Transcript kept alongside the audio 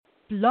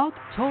Blog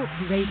Talk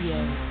Radio.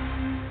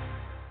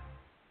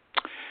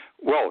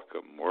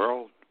 Welcome,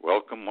 world.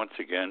 Welcome once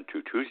again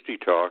to Tuesday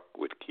Talk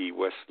with Key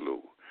West Lou.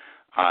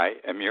 I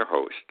am your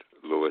host,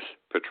 Louis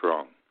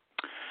Patron.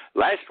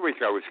 Last week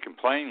I was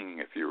complaining,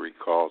 if you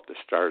recall at the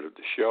start of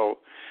the show,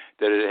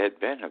 that it had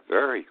been a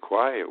very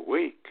quiet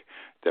week.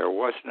 There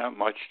was not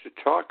much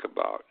to talk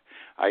about.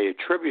 I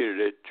attributed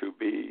it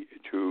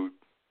to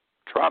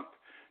Trump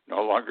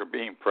no longer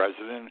being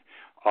president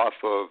off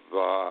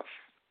of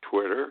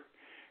Twitter,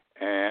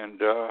 and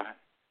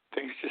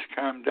things just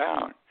calmed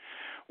down.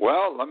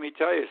 Well, let me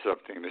tell you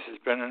something. This has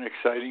been an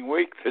exciting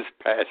week, this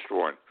past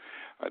one.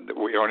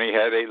 We only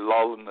had a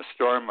lull in the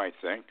storm, I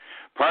think.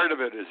 Part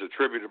of it is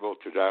attributable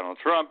to Donald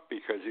Trump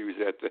because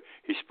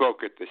he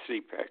spoke at the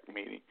CPAC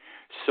meeting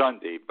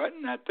Sunday, but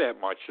not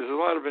that much. There's a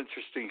lot of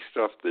interesting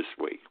stuff this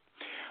week.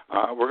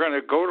 We're going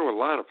to go to a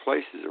lot of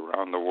places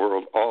around the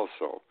world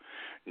also.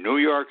 New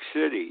York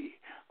City,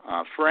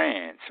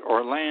 France,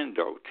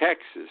 Orlando,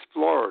 Texas,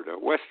 Florida,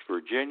 West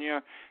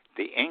Virginia,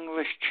 the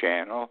English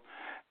Channel,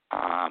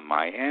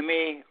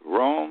 Miami,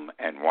 Rome,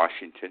 and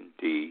Washington,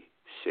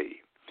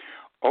 D.C.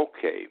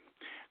 Okay,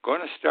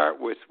 going to start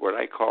with what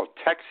I call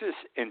Texas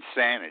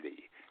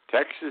insanity.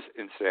 Texas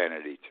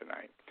insanity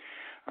tonight.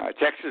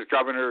 Texas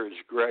Governor is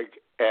Greg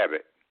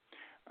Abbott.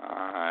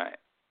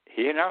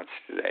 He announced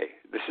today,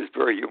 this is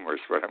very humorous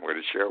what I'm going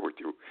to share with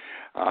you.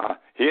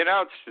 He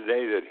announced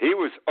today that he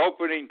was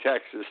opening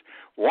Texas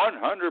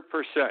 100%.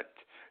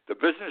 The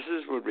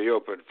businesses would be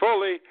open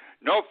fully,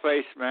 no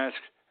face masks,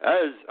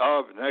 as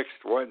of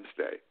next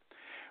Wednesday.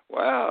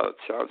 Well, it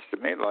sounds to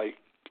me like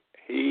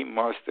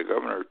the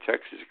governor of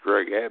Texas,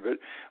 Greg Abbott,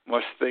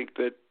 must think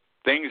that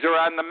things are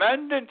on the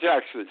mend in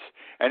Texas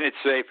and it's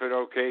safe and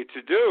okay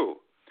to do.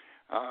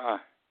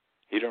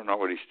 He don't know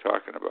what he's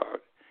talking about.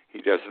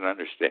 He doesn't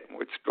understand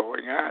what's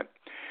going on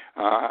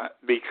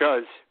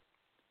because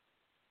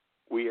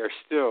we are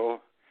still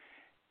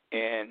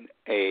in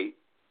a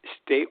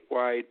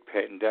statewide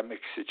pandemic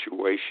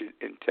situation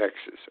in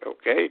Texas,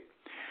 okay?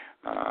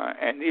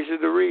 And these are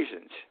the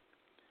reasons.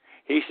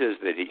 He says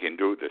that he can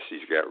do this.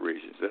 He's got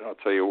reasons. And I'll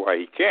tell you why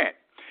he can't.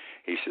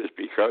 He says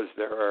because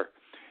there are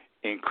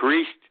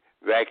increased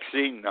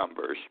vaccine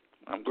numbers.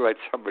 I'm glad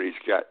somebody's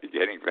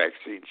getting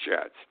vaccine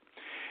shots.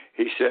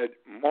 He said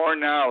more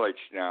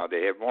knowledge now.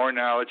 They have more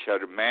knowledge how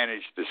to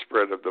manage the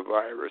spread of the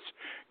virus.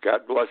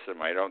 God bless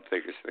them. I don't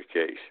think it's the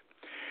case.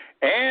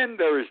 And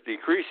there is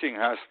decreasing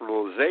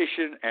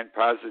hospitalization and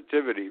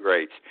positivity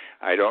rates.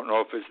 I don't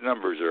know if his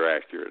numbers are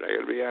accurate. I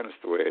got to be honest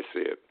the way I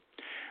see it.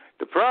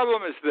 The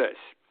problem is this.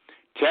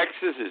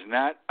 Texas is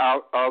not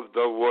out of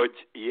the woods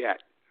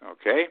yet,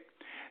 okay?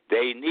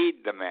 They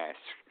need the mask.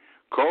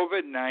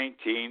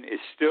 COVID-19 is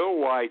still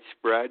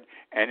widespread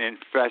and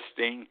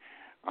infesting,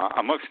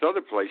 amongst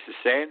other places,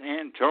 San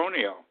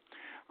Antonio.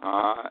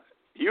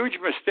 Huge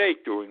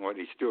mistake doing what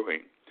he's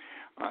doing.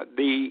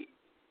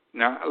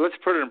 Now, let's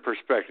put it in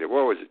perspective.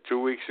 What was it, 2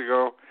 weeks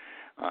ago?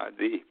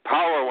 The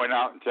power went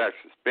out in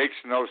Texas. Big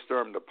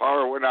snowstorm. The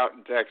power went out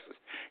in Texas.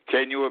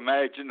 Can you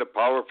imagine the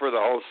power for the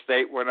whole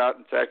state went out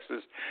in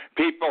Texas?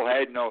 People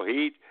had no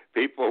heat.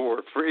 People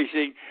were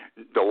freezing.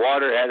 The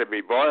water had to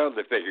be boiled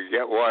if they could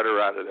get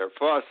water out of their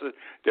faucet.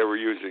 They were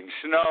using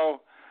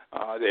snow.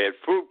 They had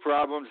food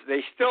problems.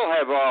 They still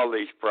have all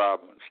these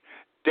problems.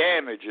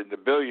 Damage in the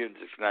billions,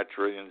 if not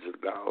trillions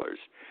of dollars.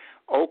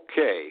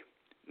 Okay.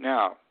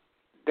 Now,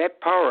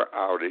 that power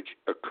outage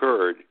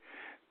occurred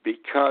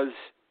because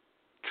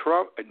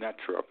Trump and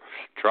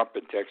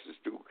Texas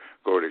do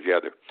go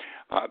together,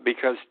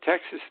 because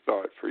Texas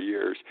thought for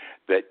years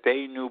that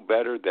they knew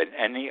better than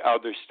any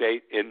other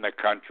state in the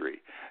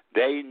country.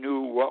 They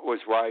knew what was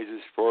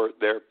wisest for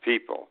their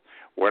people.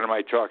 What am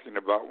I talking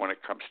about when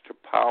it comes to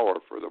power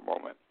for the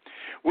moment?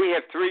 We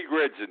have three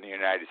grids in the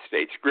United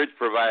States. Grids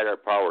provide our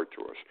power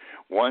to us.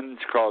 One's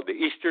called the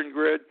Eastern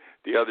Grid.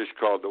 The other's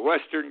called the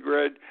Western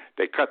Grid.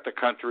 They cut the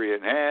country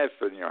in half,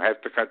 and half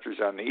the country's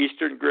on the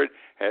Eastern Grid,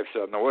 half's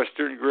on the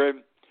Western Grid,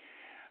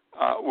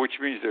 which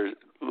means there's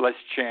less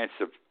chance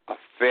of a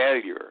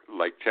failure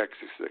like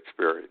Texas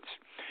experienced.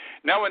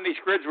 Now, when these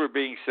grids were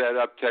being set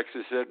up,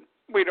 Texas said,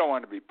 we don't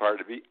want to be part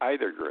of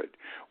either grid.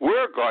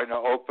 We're going to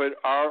open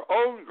our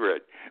own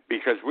grid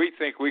because we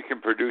think we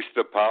can produce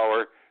the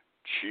power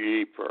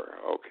cheaper,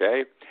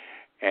 okay?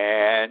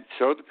 And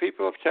so the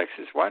people of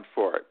Texas went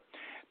for it.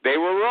 They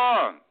were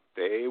wrong.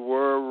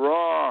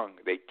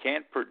 They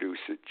can't produce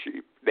it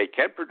cheap. They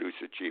can produce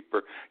it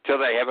cheaper till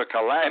they have a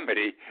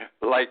calamity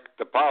like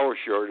the power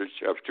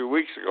shortage of 2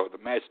 weeks ago,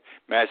 the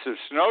massive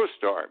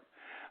snowstorm.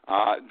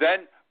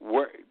 Then,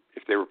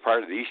 if they were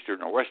part of the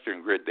Eastern or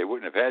Western grid, they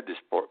wouldn't have had this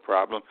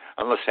problem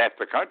unless half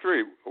the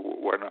country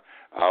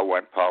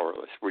went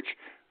powerless, which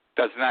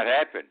does not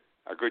happen.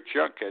 A good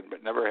chunk had,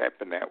 but never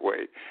happened that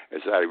way,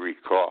 as I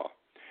recall.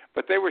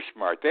 But they were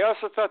smart. They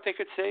also thought they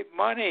could save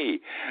money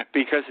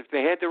because if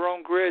they had their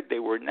own grid, they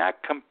were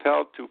not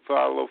compelled to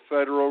follow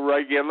federal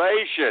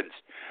regulations.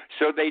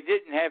 So they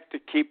didn't have to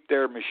keep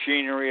their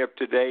machinery up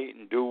to date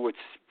and do what's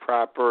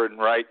proper and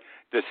right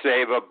to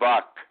save a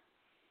buck.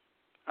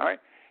 All right?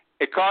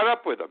 It caught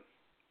up with them.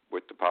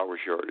 with the power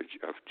shortage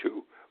of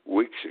 2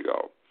 weeks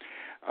ago,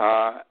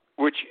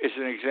 which is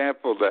an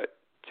example that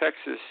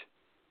Texas,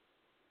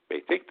 they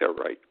think they're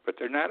right, but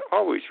they're not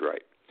always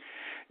right.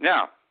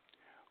 Now,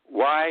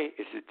 why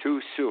is it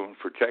too soon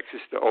for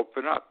Texas to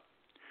open up?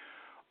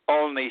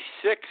 Only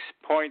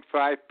 6.5%,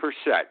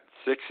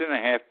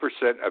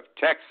 6.5% of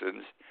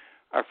Texans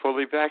are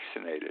fully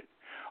vaccinated.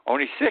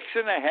 Only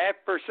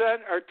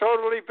 6.5% are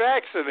totally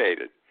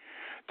vaccinated.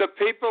 The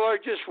people are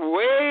just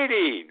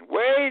waiting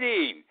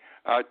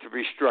to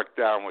be struck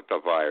down with the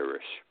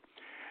virus.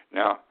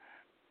 Now,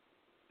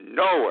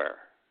 nowhere.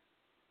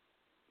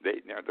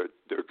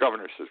 The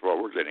governor says,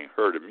 well, we're getting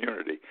herd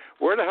immunity.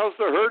 Where the hell's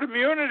the herd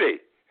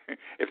immunity?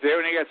 If they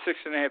only got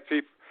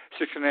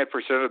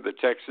 6.5% of the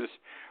Texas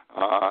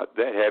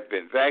that have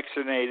been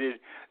vaccinated,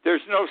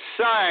 there's no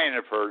sign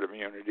of herd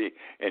immunity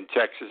in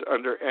Texas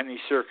under any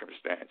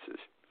circumstances.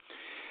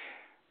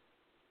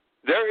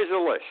 There is a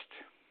list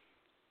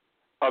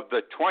of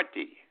the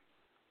 20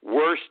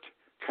 worst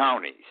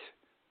counties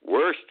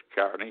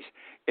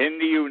in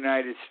the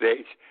United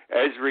States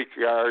as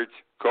regards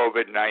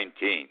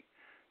COVID-19.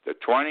 The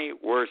 20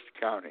 worst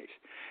counties.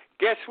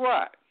 Guess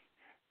what?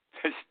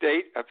 The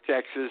state of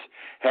Texas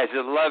has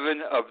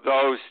 11 of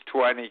those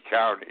 20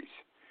 counties.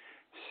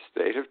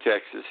 State of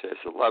Texas has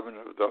 11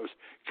 of those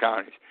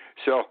counties.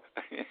 So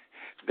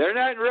they're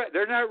not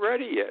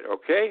ready yet,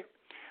 okay?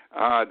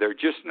 They're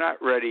just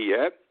not ready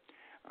yet.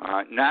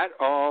 Not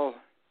all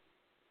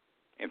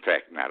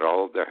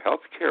of their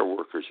health care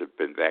workers have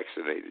been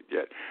vaccinated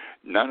yet.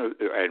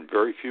 And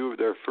very few of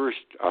their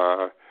first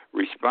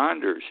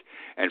responders.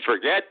 And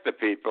forget the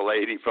people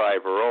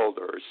 85 or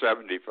older or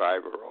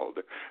 75 or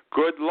older.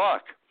 Good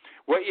luck.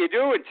 What you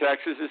do in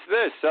Texas is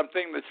this,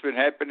 something that's been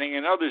happening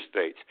in other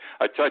states.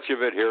 A touch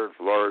of it here in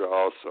Florida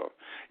also.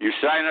 You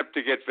sign up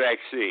to get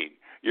vaccine.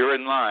 You're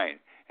in line.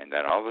 And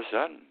then all of a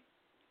sudden,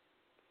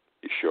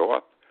 you show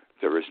up.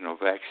 There is no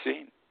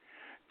vaccine.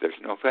 There's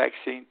no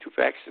vaccine to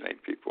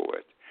vaccinate people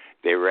with.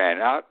 They ran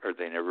out or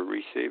they never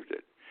received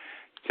it.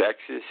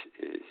 Texas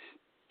is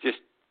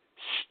just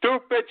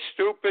stupid.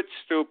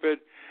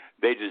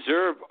 They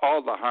deserve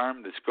all the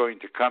harm that's going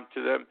to come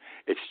to them.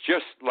 It's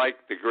just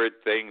like the grid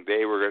thing.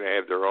 They were going to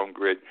have their own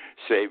grid,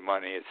 save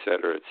money, et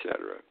cetera, et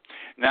cetera.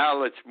 Now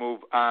let's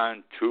move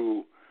on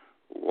to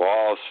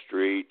Wall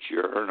Street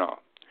Journal.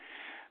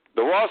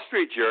 The Wall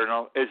Street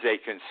Journal is a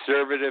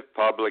conservative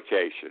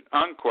publication,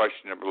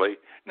 unquestionably,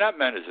 not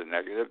meant as a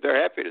negative.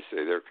 They're happy to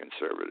say they're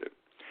conservative.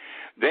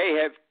 They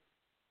have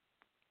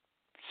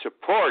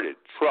supported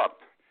Trump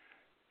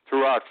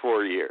throughout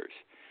 4 years.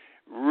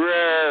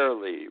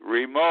 Rarely,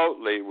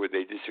 remotely would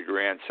they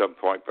disagree on some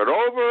point, but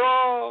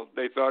overall,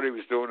 they thought he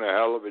was doing a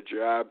hell of a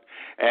job,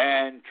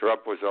 and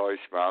Trump was always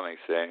smiling,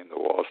 saying the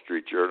Wall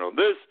Street Journal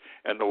this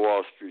and the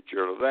Wall Street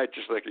Journal that,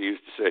 just like he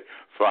used to say,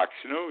 Fox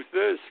News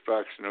this,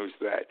 Fox News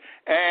that.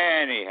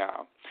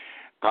 Anyhow,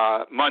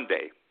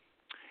 Monday,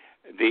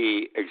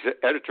 the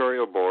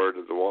editorial board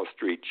of the Wall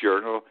Street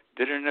Journal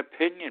did an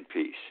opinion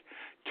piece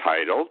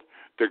titled,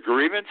 The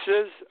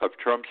Grievances of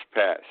Trump's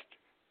Past.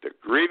 The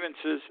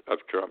grievances of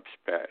Trump's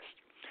past.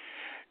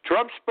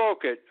 Trump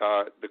spoke at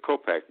the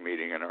COPAC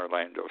meeting in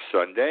Orlando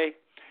Sunday.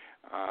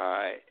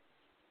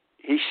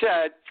 He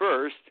said,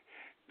 first,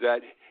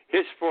 that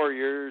his 4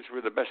 years were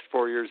the best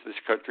 4 years this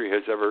country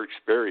has ever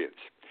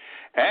experienced.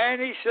 And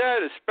he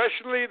said,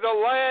 especially the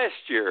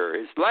last year,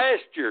 his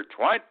last year,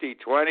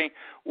 2020,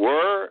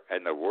 were,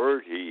 and the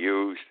word he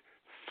used,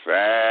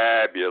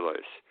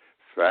 fabulous.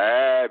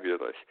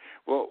 Fabulous.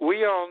 Well,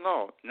 we all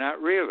know, not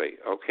really,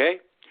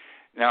 okay?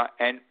 Now,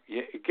 and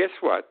guess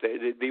what?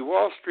 The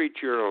Wall Street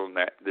Journal,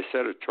 this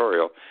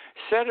editorial,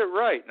 said it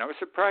right. And I was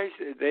surprised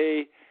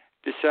they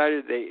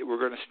decided they were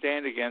going to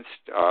stand against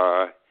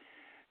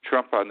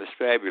Trump on this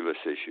fabulous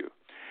issue.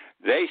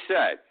 They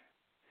said,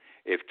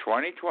 if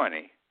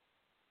 2020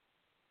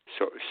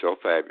 was so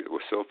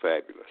fabulous,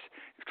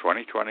 if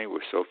 2020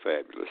 was so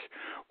fabulous,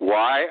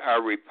 why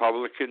are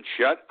Republicans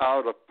shut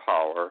out of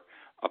power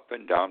up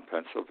and down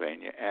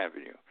Pennsylvania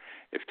Avenue?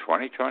 If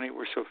 2020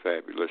 were so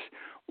fabulous,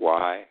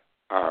 why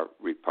are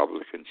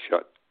Republicans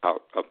shut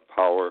out of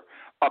power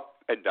up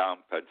and down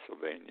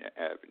Pennsylvania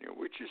Avenue,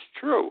 which is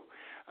true.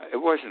 It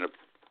wasn't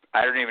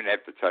I don't even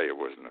have to tell you it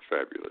wasn't a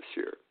fabulous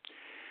year.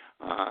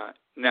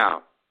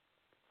 Now,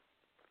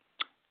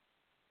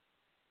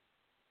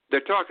 they're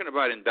talking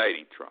about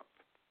indicting Trump.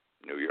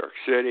 New York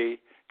City,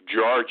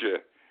 Georgia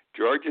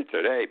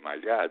today, my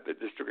God, the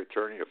district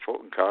attorney of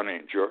Fulton County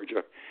in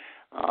Georgia.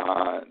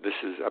 This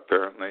is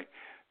apparently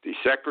the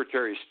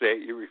Secretary of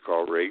State, you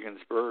recall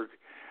Regensburg,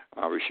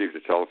 received a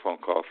telephone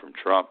call from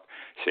Trump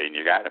saying,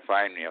 you got to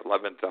find me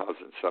 11,000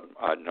 some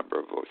odd number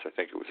of votes. I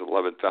think it was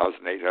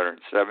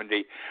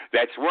 11,870.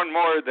 That's one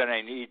more than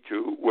I need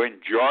to win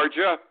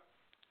Georgia,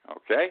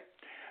 okay?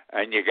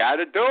 And you got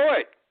to do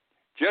it.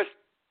 Just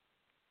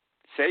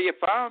say you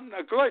found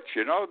a glitch,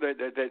 you know,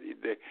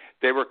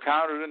 they were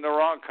counted in the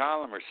wrong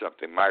column or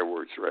something, my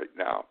words right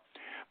now.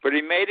 But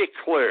he made it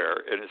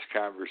clear in his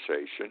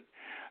conversation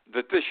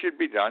that this should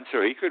be done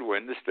so he could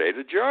win the state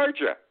of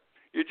Georgia.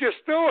 You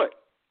just do it.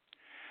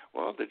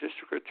 the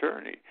district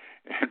attorney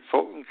in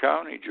Fulton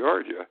County,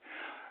 Georgia,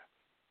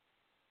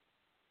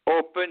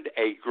 opened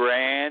a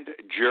grand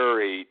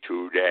jury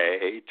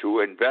today to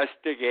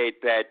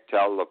investigate that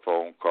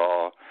telephone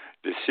call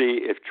to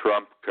see if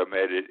Trump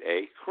committed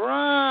a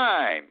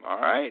crime. All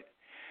right.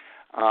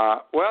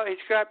 Well, he's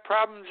got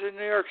problems in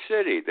New York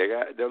City.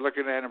 They're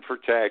looking at him for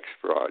tax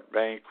fraud,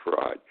 bank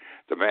fraud,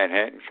 the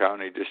Manhattan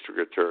County District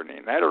Attorney,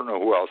 and I don't know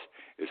who else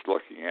is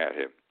looking at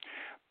him.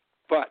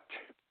 But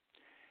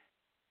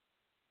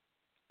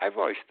I've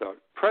always thought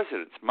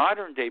presidents,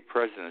 modern-day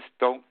presidents,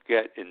 don't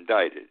get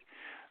indicted,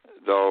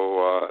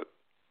 though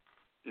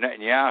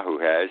Netanyahu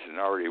has and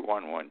already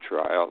won one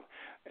trial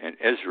in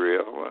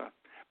Israel,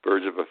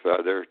 birds of a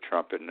feather,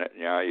 Trump and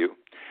Netanyahu.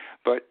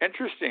 But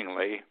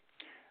interestingly,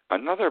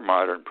 another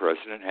modern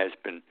president has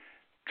been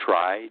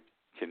tried,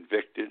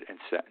 convicted, and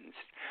sentenced.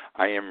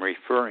 I am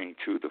referring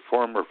to the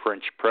former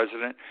French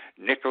president,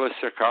 Nicolas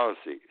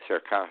Sarkozy.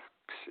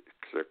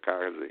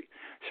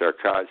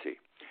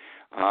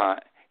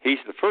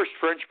 He's the first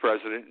French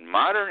president in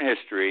modern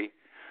history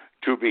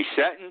to be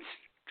sentenced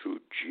to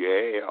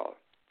jail.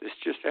 This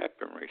just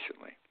happened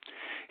recently.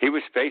 He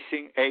was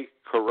facing a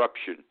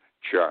corruption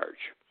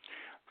charge.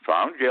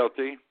 Found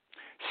guilty,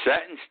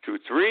 sentenced to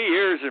 3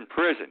 years in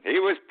prison. He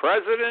was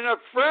president of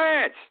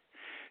France.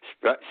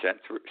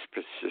 Sentenced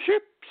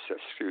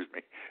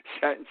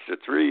to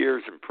 3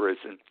 years in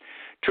prison.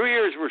 2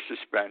 years were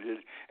suspended,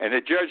 and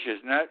the judge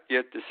has not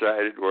yet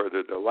decided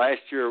whether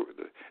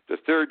the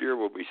third year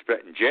will be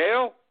spent in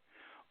jail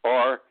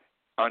or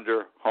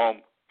under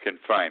home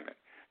confinement.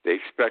 They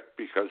expect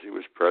because he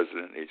was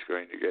president, he's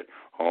going to get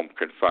home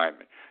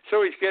confinement.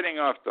 So he's getting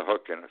off the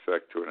hook, in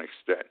effect, to an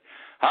extent.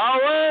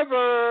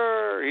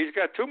 However, he's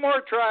got 2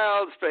 more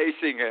trials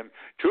facing him,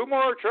 2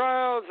 more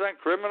trials on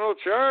criminal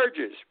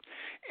charges.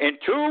 In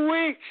 2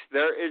 weeks,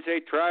 there is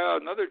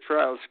another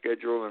trial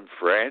scheduled in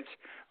France,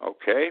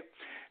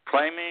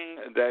 claiming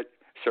that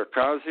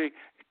Sarkozy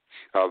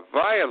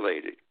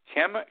violated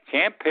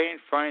campaign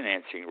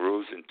financing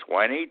rules in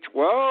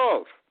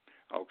 2012.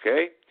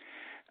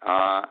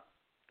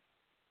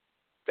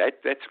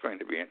 That's going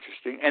to be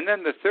interesting. And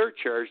then the third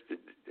charge that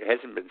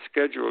hasn't been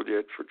scheduled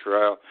yet for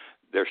trial.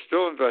 They're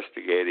still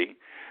investigating,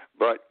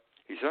 but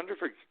he's under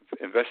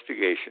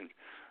investigation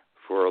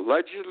for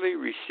allegedly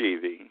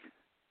receiving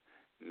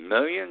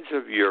millions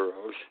of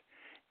euros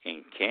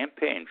in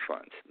campaign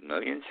funds,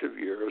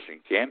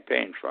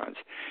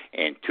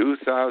 in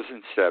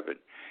 2007.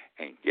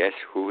 And guess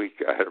who he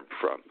got them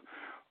from?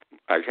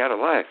 I got to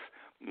laugh.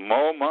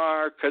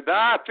 Muammar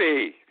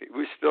Gaddafi. He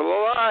was still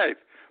alive.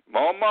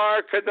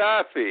 Muammar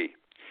Gaddafi.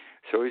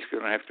 So he's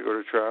going to have to go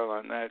to trial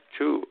on that,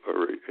 too,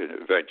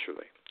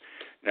 eventually.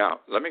 Now,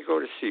 let me go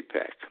to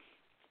CPAC.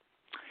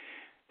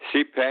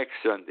 CPAC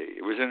Sunday.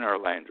 It was in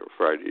Orlando,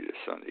 Friday to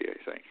Sunday, I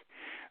think.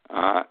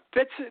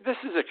 This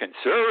is a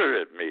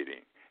conservative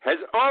meeting. Has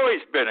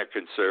always been a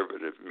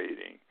conservative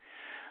meeting.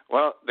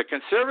 Well, the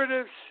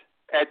conservatives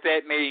at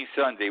that meeting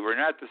Sunday were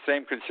not the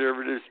same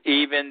conservatives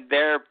even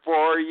there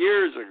 4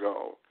 years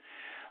ago.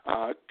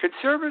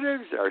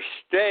 Conservatives are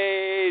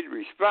staid,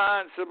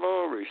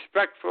 responsible,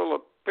 respectful,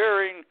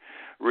 appearing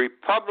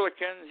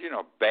Republicans,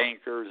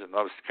 bankers and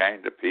those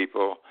kind of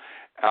people.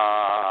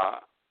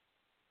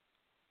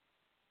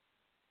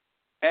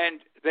 And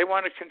they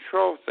want to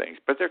control things,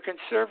 but they're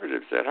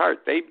conservatives at heart.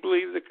 They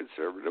believe the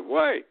conservative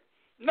way.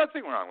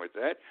 Nothing wrong with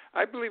that.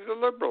 I believe the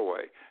liberal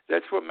way.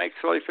 That's what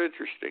makes life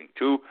interesting,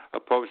 2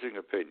 opposing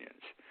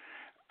opinions.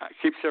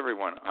 Keeps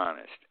everyone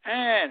honest.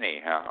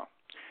 Anyhow,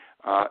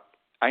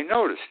 I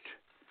noticed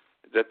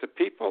that the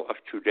people of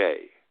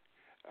today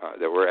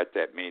that were at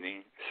that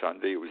meeting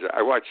Sunday,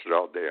 I watched it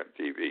all day on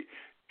TV.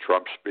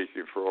 Trump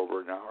speaking for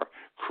over an hour,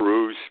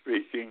 Cruz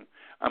speaking.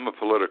 I'm a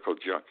political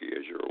junkie,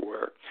 as you're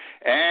aware.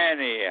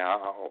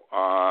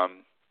 Anyhow,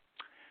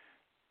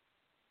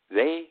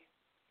 they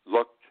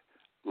looked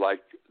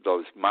like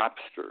those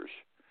mobsters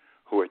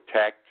who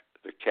attacked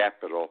the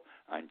Capitol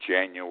on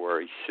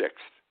January 6th.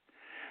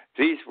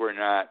 These were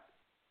not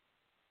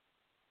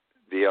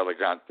the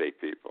elegante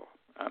people.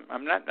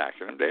 I'm not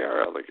knocking them. They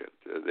are elegant.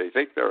 They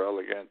think they're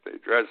elegant. They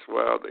dress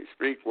well. They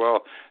speak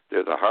well.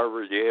 They're the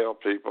Harvard, Yale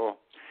people.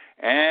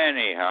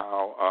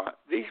 Anyhow,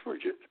 these were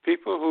just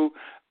people who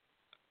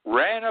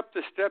ran up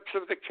the steps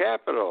of the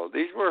Capitol.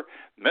 These were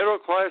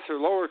middle-class or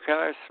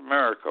lower-class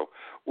America,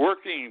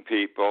 working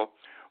people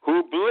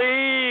who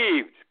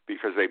believed,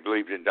 because they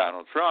believed in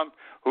Donald Trump,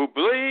 who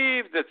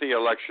believed that the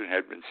election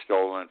had been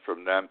stolen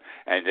from them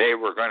and they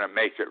were going to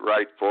make it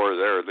right for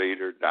their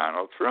leader,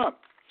 Donald Trump.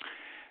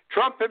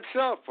 Trump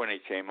himself, when he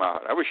came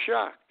out, I was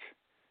shocked.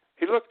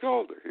 He looked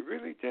older. He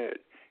really did.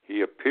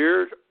 He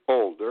appeared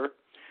older,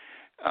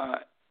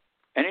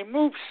 and he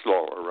moved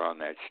slower around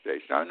that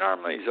stage. Now,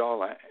 normally he's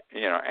all,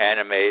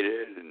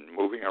 animated and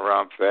moving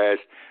around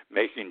fast,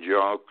 making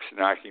jokes,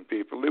 knocking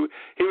people.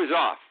 He was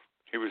off.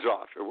 He was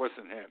off. It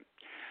wasn't him.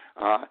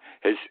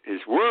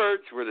 His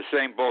words were the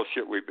same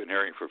bullshit we've been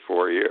hearing for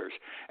 4 years,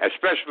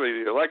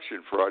 especially the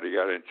election fraud he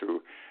got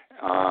into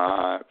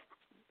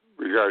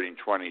regarding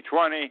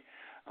 2020.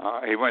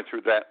 He went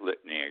through that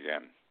litany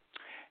again.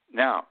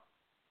 Now,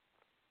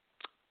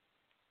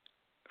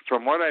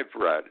 from what I've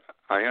read,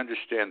 I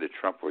understand that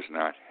Trump was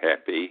not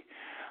happy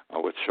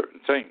with certain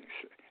things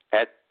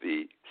at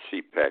the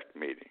CPAC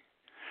meeting.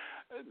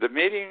 The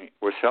meeting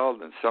was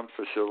held in some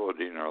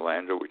facility in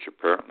Orlando, which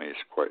apparently is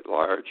quite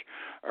large,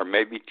 or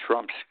maybe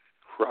Trump's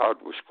crowd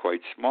was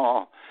quite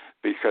small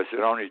because it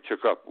only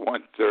took up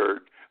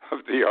 1/3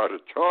 of the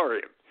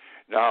auditorium.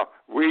 Now,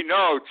 we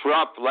know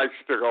Trump likes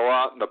to go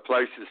out and the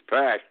place is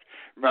packed.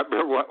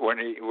 Remember when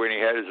he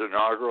had his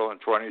inaugural in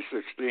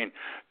 2016?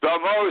 The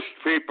most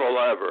people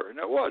ever. And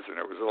it wasn't.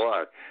 It was a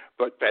lot.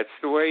 But that's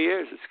the way he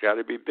is. It's got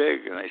to be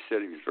big. And they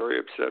said he was very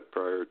upset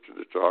prior to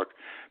the talk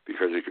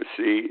because he could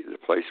see the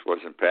place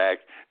wasn't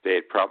packed. They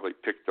had probably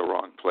picked the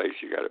wrong place.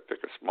 You got to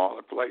pick a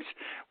smaller place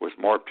with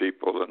more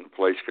people than the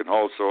place can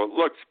hold, so it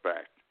looks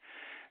packed.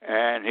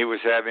 And he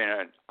was having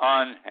an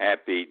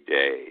unhappy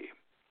day.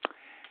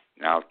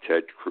 Now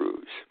Ted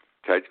Cruz,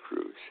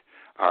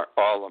 our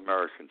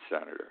all-American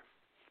senator,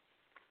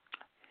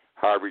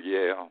 Harvard,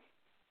 Yale,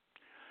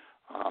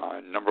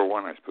 number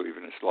one, I believe,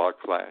 in his law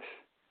class,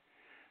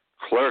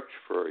 clerked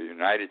for a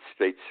United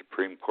States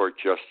Supreme Court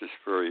justice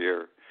for a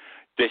year,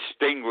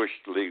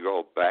 distinguished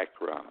legal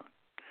background.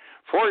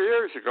 4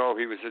 years ago,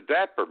 he was a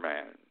dapper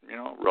man,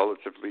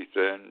 relatively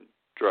thin,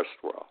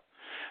 dressed well.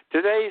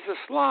 Today, he's a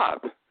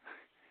slob.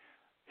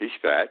 He's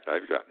fat.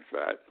 I've gotten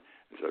fat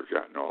as I've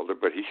gotten older,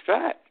 but he's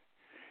fat.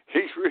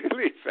 He's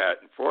really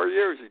fat. In 4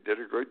 years, he did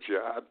a good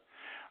job.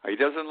 He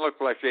doesn't look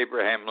like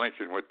Abraham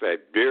Lincoln with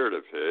that beard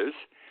of his.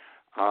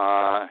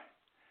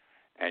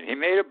 And he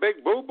made a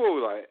big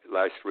boo-boo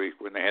last week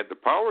when they had the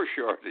power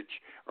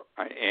shortage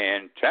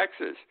in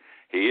Texas.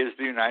 He is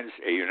a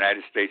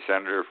United States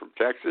Senator from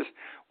Texas.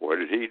 What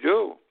did he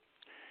do?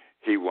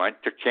 He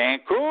went to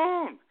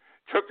Cancun,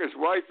 took his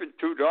wife and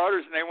 2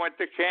 daughters, and they went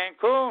to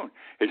Cancun.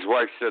 His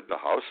wife said the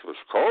house was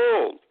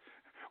cold.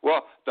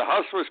 Well, the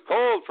house was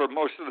cold for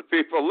most of the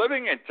people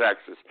living in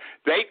Texas.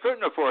 They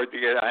couldn't afford to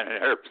get on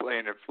an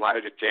airplane and fly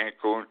to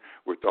Cancun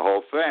with the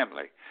whole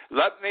family.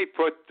 Let me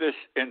put this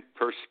in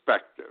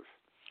perspective.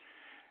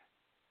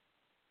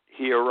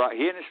 He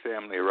and his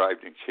family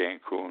arrived in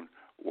Cancun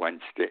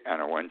on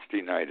a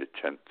Wednesday night at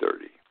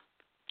 10:30.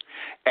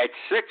 At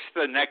 6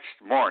 the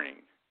next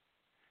morning,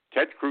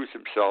 Ted Cruz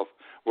himself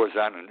was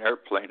on an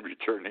airplane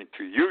returning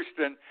to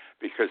Houston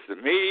because the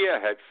media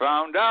had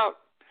found out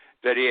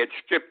that he had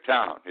skipped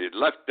town. He had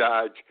left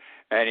Dodge,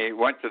 and he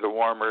went to the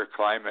warmer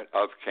climate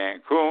of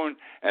Cancun,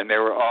 and they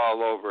were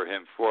all over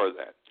him for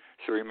that.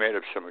 So he made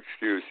up some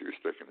excuse. He was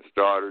taking his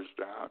daughters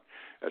down,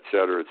 et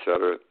cetera, et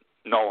cetera.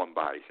 No one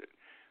buys it.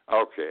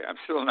 Okay, I'm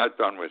still not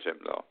done with him,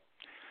 though.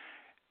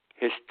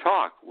 His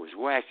talk was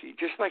wacky,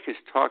 just like his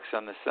talks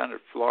on the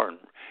Senate floor in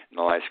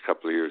the last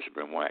couple of years have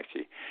been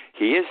wacky.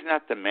 He is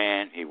not the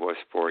man he was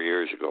 4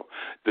 years ago,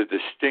 the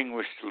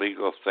distinguished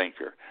legal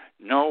thinker.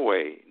 No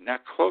way,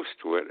 not close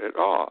to it at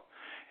all.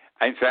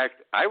 In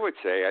fact, I would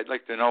say I'd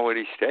like to know what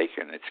he's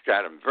taken. It's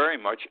got him very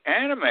much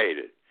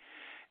animated.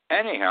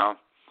 Anyhow,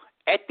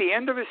 at the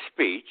end of his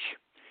speech,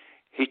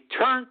 he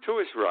turned to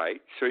his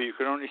right, so you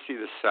could only see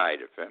the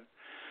side of him,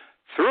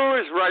 threw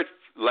his right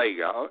leg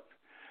out,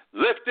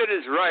 lifted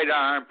his right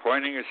arm,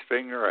 pointing his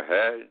finger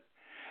ahead,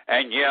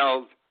 and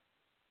yelled,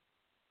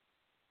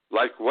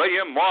 like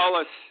William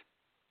Wallace,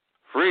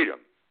 freedom.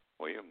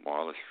 William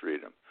Wallace,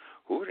 freedom.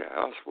 Who the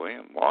hell's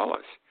William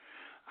Wallace?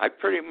 I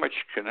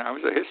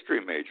was a history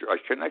major. I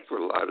connect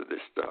with a lot of this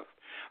stuff.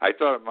 I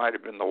thought it might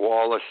have been the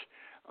Wallace,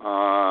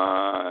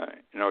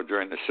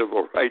 during the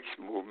civil rights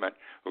movement,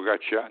 who got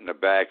shot in the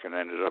back and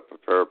ended up a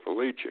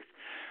paraplegic.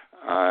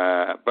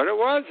 But it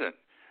wasn't.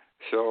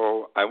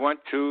 So I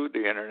went to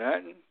the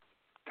internet and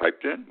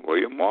typed in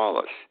William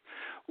Wallace.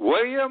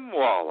 William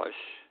Wallace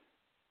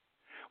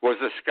was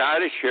a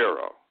Scottish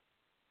hero.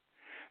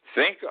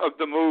 Think of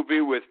the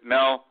movie with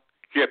Mel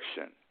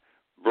Gibson,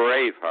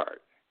 Braveheart.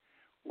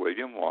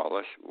 William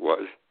Wallace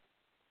was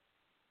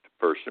the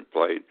person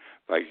played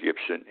by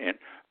Gibson in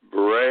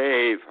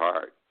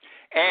Braveheart.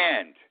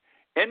 And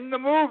in the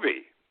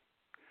movie,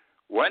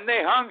 when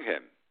they hung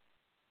him,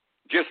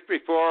 just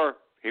before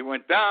he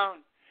went down,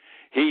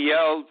 he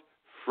yelled,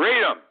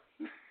 freedom.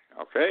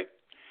 Okay?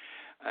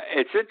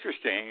 It's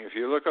interesting, if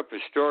you look up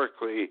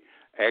historically,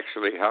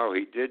 actually, how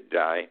he did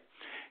die.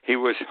 He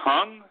was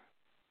hung,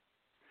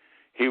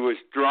 he was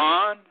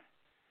drawn,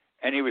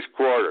 and he was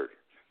quartered.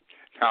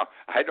 Now,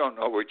 I don't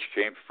know which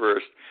came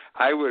first.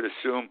 I would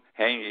assume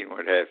hanging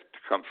would have to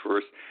come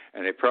first,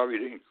 and they probably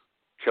didn't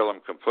kill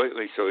him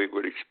completely, so he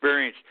would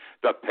experience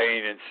the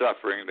pain and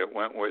suffering that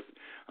went with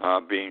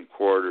being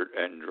quartered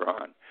and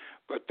drawn.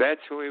 But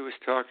that's who he was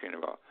talking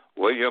about.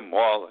 William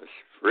Wallace,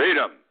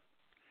 freedom.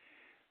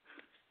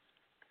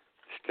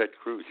 It's Ted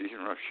Cruz. He's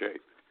in rough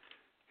shape.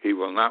 He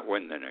will not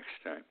win the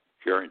next time,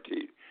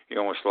 guaranteed. He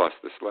almost lost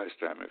this last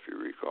time, if you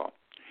recall.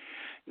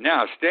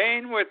 Now,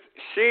 staying with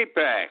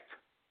CPAC.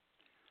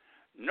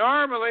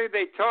 Normally,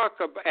 they talk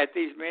at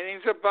these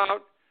meetings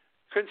about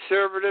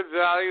conservative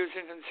values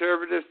and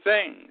conservative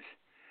things.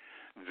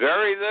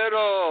 Very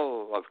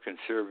little of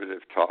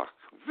conservative talk.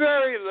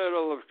 Very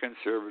little of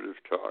conservative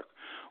talk.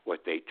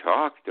 What they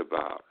talked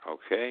about,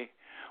 okay,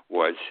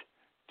 was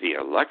the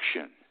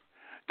election,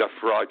 the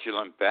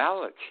fraudulent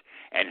ballots,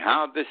 and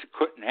how this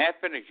couldn't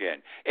happen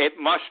again. It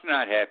must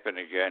not happen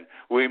again.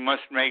 We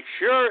must make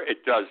sure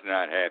it does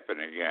not happen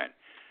again.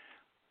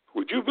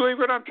 Would you believe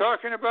what I'm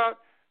talking about?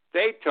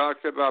 They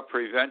talked about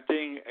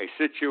preventing a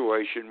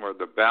situation where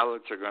the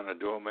ballots are going to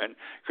do them in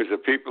because the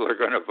people are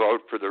going to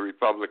vote for the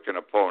Republican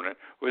opponent,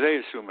 who they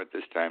assume at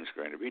this time is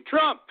going to be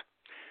Trump.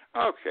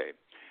 Okay,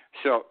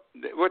 so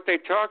what they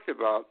talked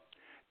about,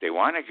 they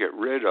want to get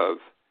rid of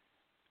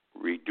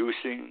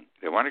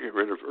they want to get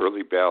rid of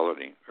early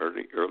balloting,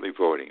 early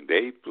voting.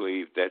 They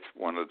believe that's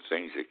one of the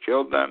things that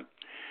killed them.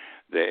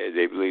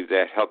 They believe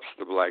that helps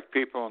the black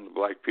people, and the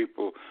black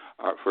people,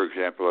 for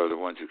example, are the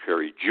ones who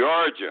carry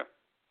Georgia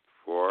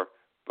for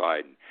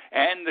Biden.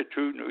 And the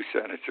two new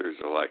senators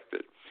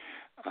elected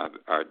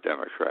are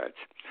Democrats.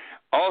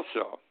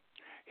 Also,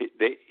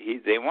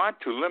 they want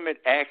to limit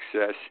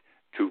access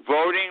to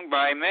voting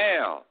by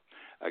mail.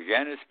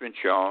 Again, it's been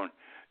shown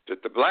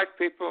that the black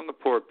people and the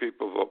poor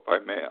people vote by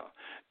mail.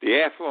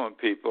 The affluent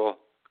people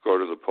go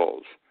to the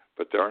polls,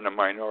 but they're in a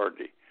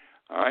minority.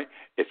 All right?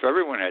 If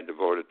everyone had to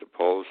vote at the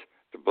polls,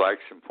 the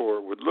blacks and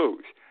poor would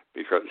lose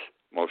because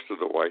most of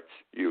the whites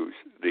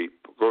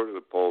go to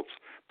the polls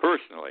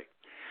personally.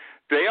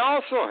 They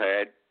also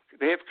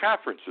have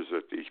conferences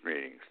at these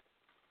meetings.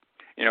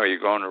 You know, you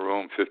go in a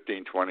room,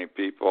 15, 20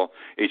 people.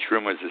 Each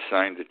room is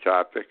assigned a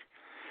topic.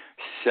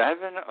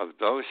 7 of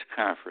those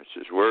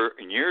conferences were,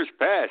 in years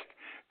past,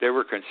 they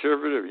were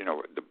conservative. You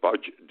know, the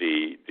budget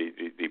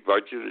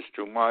is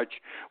too much.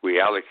 We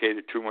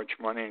allocated too much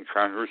money in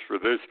Congress for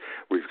this.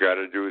 We've got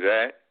to do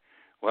that.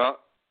 Well,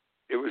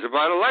 it was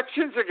about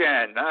elections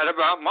again, not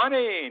about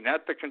money,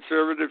 not the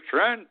conservative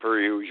trend per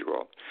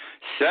usual.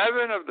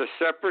 7 of the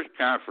separate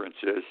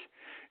conferences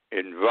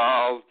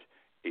involved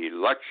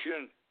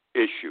election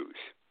issues,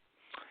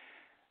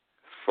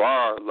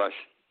 far less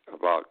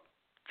about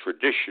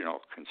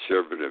traditional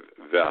conservative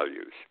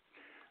values.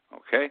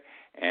 Okay?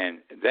 And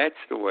that's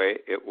the way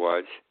it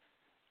was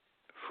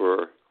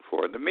for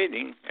the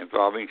meeting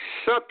involving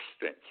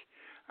substance.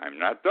 I'm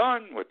not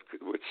done with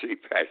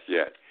CPAC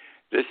yet.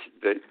 This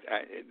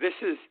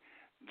is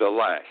the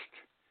last,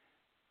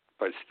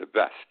 but it's the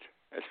best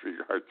as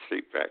regards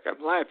CPAC.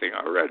 I'm laughing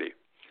already.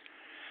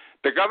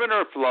 The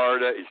governor of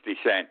Florida is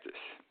DeSantis.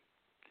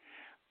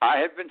 I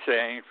have been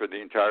saying for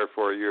the entire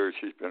 4 years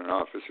he's been in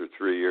office, or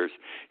 3 years,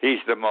 he's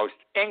the most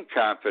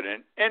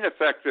incompetent,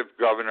 ineffective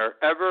governor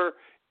ever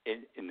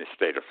in the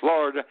state of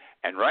Florida.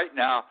 And right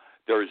now,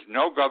 there is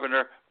no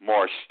governor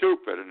more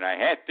stupid, and I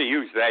have to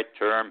use that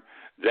term,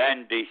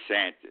 than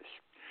DeSantis.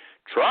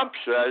 Trump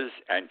says,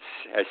 and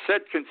has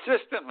said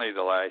consistently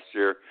the last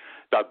year,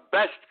 the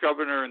best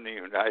governor in the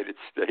United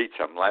States,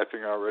 I'm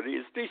laughing already,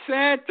 is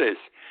DeSantis.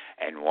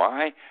 And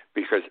why?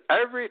 Because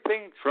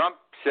everything Trump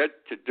said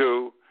to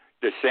do,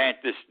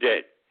 DeSantis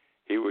did.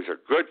 He was a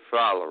good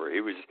follower.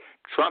 He was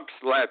Trump's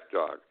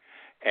lapdog.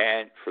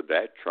 And for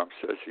that, Trump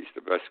says he's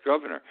the best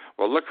governor.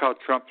 Well, look how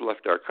Trump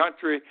left our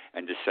country,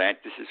 and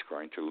DeSantis is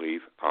going to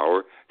leave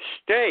our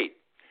state.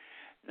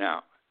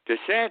 Now,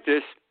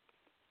 DeSantis,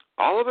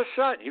 all of a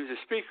sudden, he was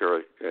a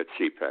speaker at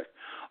CPAC.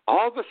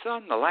 All of a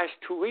sudden, the last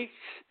 2 weeks,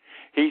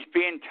 he's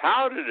being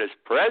touted as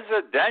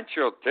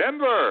presidential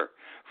timber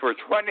for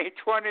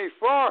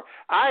 2024.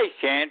 I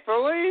can't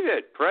believe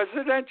it.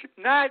 Presidential,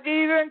 not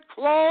even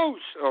close,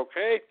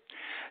 okay?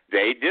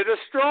 They did a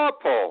straw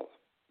poll,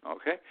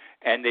 okay?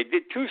 And they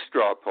did 2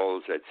 straw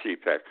polls at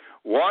CPAC,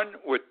 one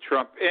with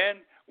Trump in,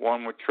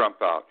 one with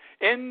Trump out.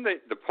 In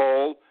the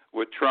poll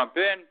with Trump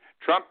in,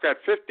 Trump got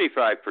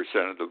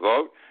 55% of the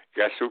vote.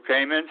 Guess who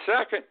came in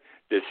second?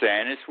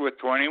 DeSantis with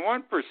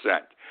 21%.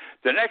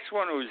 The next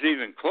one who was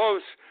even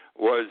close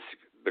was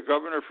the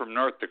governor from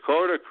North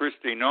Dakota,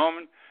 Kristi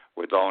Noem,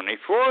 with only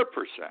 4%.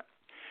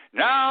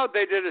 Now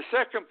they did a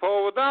second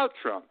poll without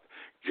Trump.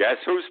 Guess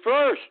who's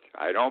first?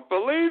 I don't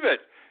believe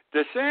it.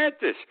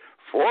 DeSantis,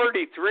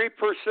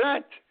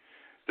 43%.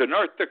 The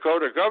North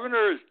Dakota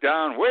governor is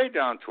down, way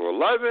down to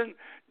 11.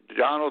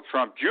 Donald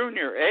Trump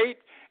Jr., 8.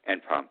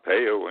 And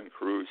Pompeo and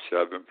Cruz,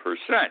 7%.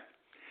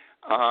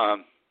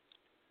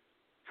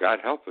 God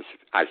help us.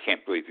 I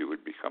can't believe he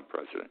would become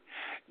president.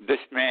 This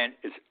man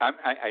is,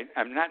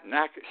 I'm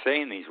not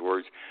saying these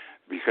words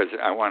because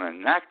I want to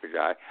knock the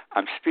guy.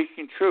 I'm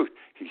speaking truth.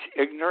 He's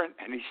ignorant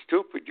and he's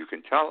stupid. You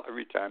can tell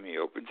every time he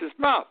opens his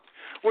mouth.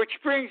 Which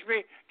brings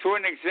me to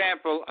an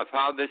example of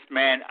how this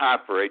man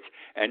operates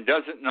and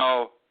doesn't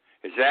know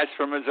his ass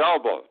from his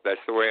elbow. That's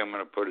the way I'm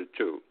going to put it,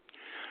 too.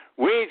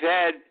 We've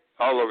had,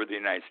 all over the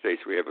United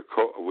States, we have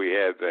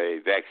a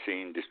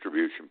vaccine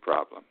distribution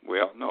problem. We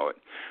all know it.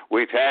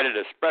 We've had it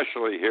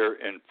especially here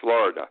in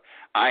Florida.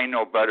 I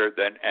know better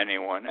than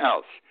anyone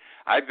else.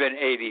 I've been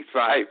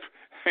 85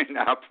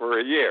 now for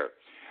a year.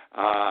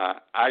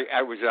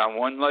 I was on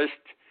one list,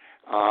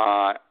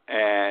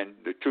 and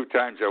the 2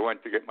 times I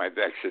went to get my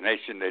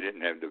vaccination, they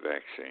didn't have the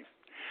vaccine.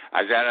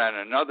 I got on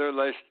another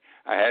list.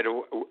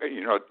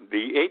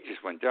 the ages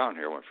went down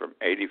here, went from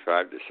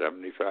 85 to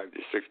 75 to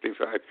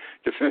 65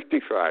 to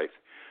 55.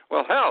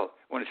 Well, hell,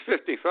 when it's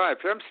 55,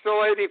 I'm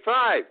still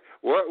 85.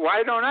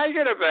 Why don't I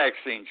get a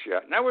vaccine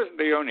shot? And I wasn't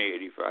the only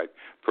 85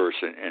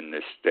 person in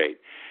this state.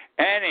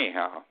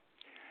 Anyhow,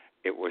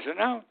 it was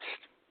announced.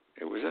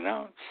 It was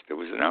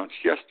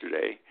announced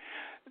yesterday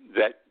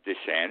that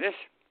DeSantis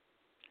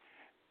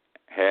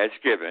has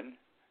given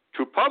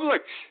to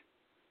Publix,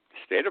 the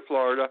state of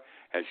Florida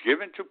has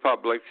given to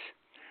Publix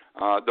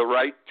the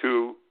right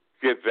to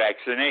give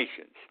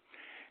vaccinations.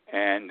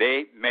 And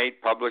they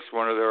made Publix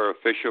one of their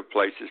official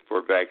places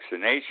for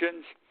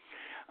vaccinations.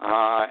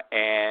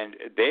 And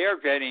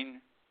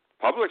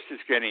Publix is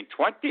getting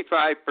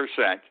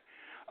 25%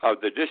 of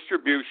the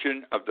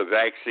distribution of the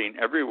vaccine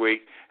every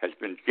week, has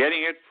been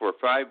getting it for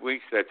 5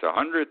 weeks. That's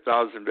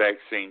 100,000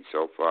 vaccines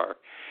so far.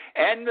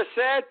 And the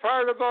sad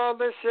part of all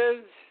this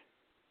is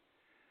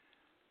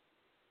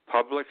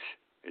Publix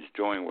is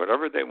doing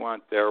whatever they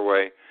want their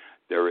way.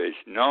 There is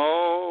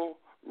no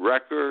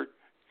record,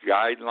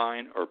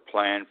 guideline, or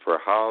plan for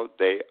how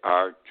they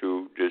are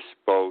to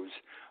dispose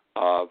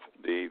of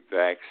the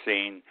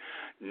vaccine.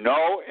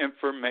 No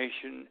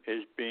information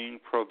is being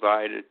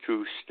provided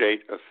to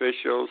state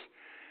officials.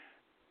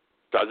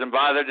 Doesn't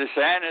bother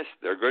DeSantis.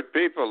 They're good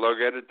people. They'll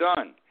get it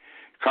done.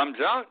 Comes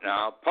out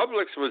now,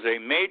 Publix was a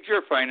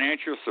major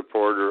financial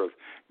supporter of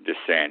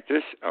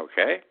DeSantis,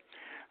 okay?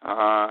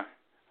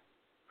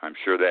 I'm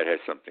sure that has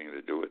something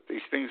to do with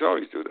these things.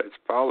 Always do that. It's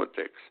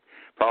politics.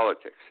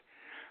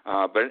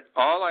 But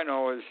all I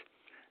know is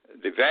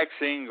the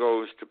vaccine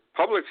goes to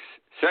Publix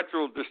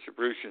Central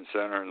Distribution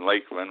Center in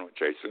Lakeland,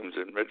 which I assume is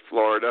in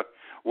mid-Florida.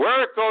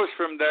 Where it goes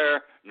from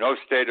there, no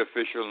state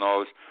official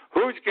knows.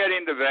 Who's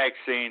getting the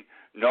vaccine,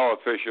 no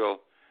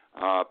official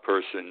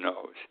person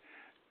knows.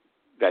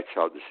 That's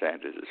how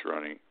DeSantis is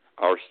running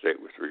our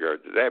state with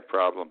regard to that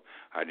problem.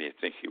 How do you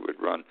think he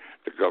would run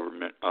the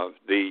government of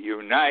the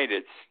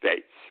United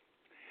States?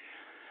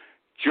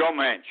 Joe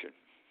Manchin.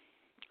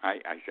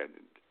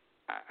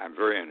 I'm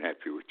very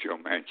unhappy with Joe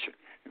Manchin.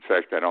 In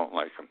fact, I don't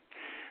like him.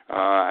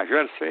 I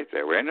got to say it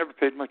that way. I never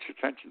paid much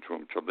attention to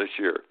him until this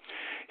year.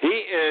 He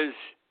is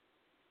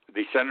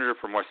the senator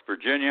from West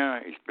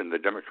Virginia. He's been the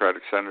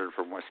Democratic senator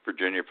from West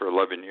Virginia for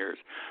 11 years.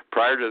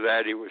 Prior to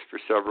that, he was for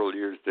several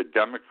years the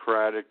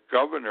Democratic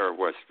governor of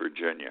West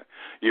Virginia.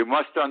 You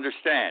must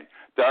understand,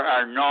 there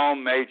are no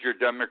major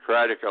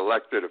Democratic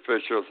elected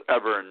officials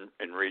ever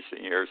in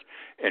recent years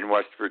in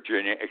West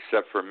Virginia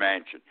except for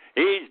Manchin.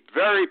 He's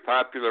very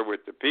popular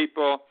with the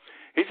people.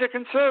 He's a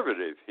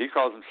conservative. He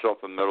calls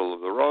himself a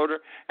middle-of-the-roader,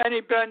 and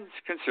he bends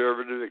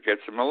conservative that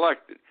gets him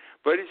elected.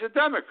 But he's a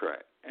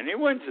Democrat, and he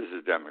wins as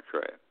a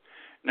Democrat.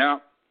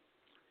 Now,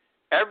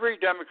 every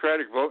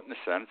Democratic vote in the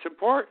Senate's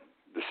important.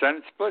 The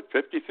Senate split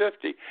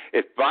 50-50.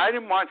 If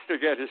Biden wants to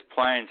get his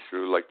plans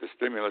through, like the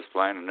stimulus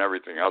plan and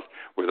everything else,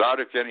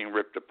 without it getting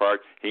ripped apart,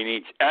 he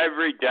needs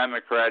every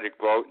Democratic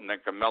vote and then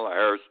Kamala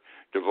Harris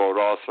to vote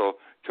also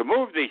to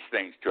move these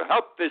things, to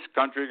help this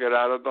country get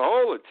out of the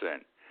hole it's in.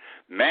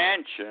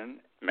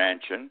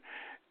 Manchin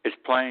is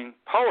playing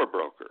power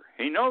broker.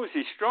 He knows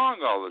he's strong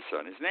all of a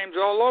sudden. His name's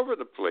all over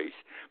the place.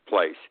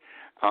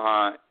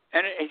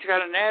 And he's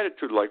got an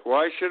attitude like,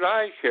 why should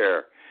I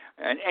care?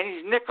 And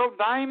he's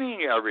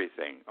nickel-diming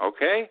everything,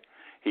 okay?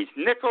 He's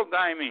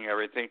nickel-diming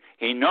everything.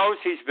 He knows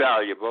he's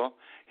valuable.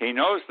 He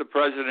knows the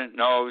president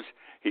knows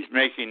he's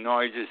making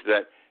noises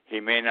that he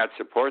may not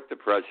support the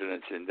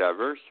president's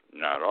endeavors,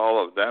 not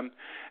all of them,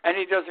 and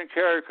he doesn't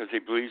care because he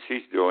believes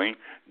he's doing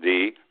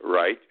the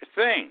right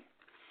thing.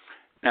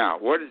 Now,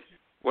 what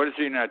is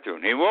he not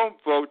doing? He won't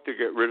vote to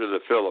get rid of the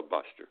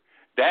filibuster.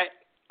 That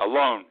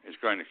alone is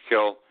going to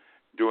kill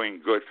doing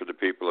good for the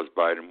people as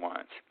Biden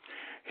wants.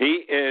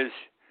 He is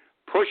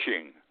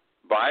pushing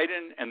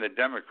Biden and the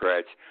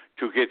Democrats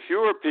to give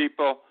fewer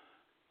people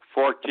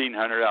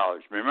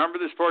 $1,400. Remember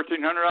this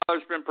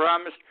 $1,400 been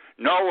promised?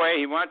 No way.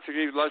 He wants to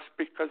give less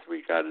because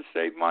we got to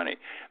save money.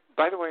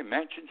 By the way,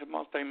 Manchin's a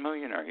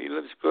multimillionaire. He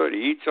lives good. He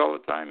eats all the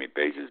time. He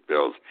pays his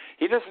bills.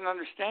 He doesn't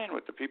understand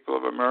what the people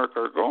of America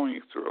are going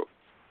through.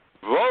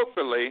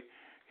 Vocally,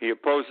 he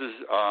opposes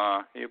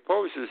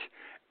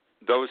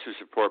those who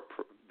support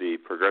the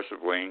progressive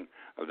wing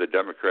of the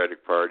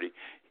Democratic Party,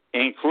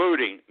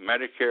 including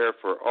Medicare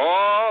for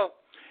all,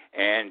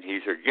 and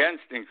he's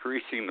against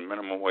increasing the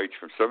minimum wage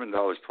from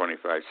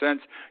 $7.25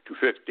 to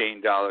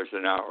 $15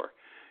 an hour.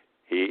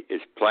 He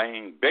is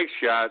playing big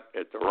shot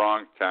at the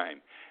wrong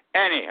time.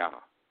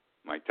 Anyhow,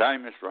 my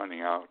time is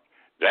running out.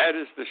 That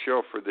is the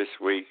show for this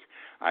week.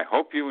 I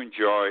hope you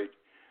enjoyed.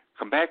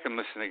 Come back and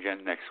listen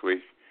again next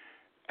week.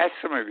 Ask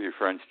some of your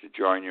friends to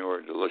join you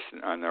or to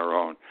listen on their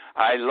own.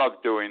 I love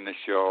doing the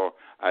show.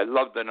 I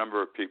love the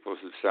number of people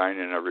who sign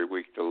in every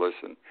week to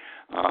listen.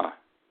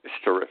 It's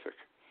terrific.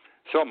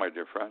 So, my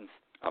dear friends,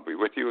 I'll be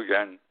with you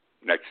again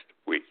next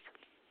week.